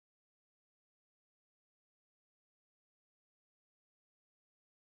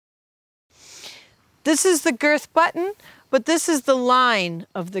This is the girth button, but this is the line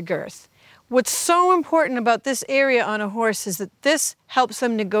of the girth. What's so important about this area on a horse is that this helps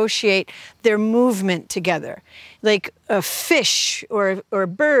them negotiate their movement together. Like fish or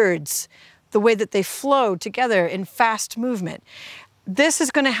birds, the way that they flow together in fast movement. This is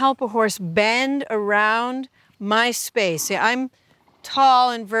going to help a horse bend around my space. See, I'm tall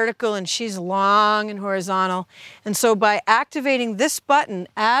and vertical and she's long and horizontal. And so by activating this button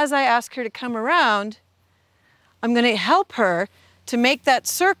as I ask her to come around, I'm going to help her to make that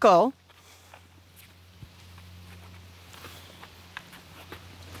circle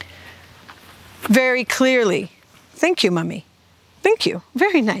very clearly. Thank you, Mummy. Thank you.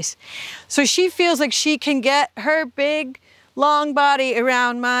 Very nice. So she feels like she can get her big, long body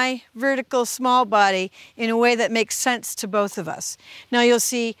around my vertical, small body in a way that makes sense to both of us. Now you'll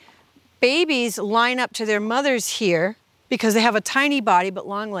see babies line up to their mothers here because they have a tiny body but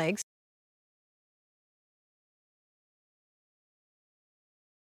long legs.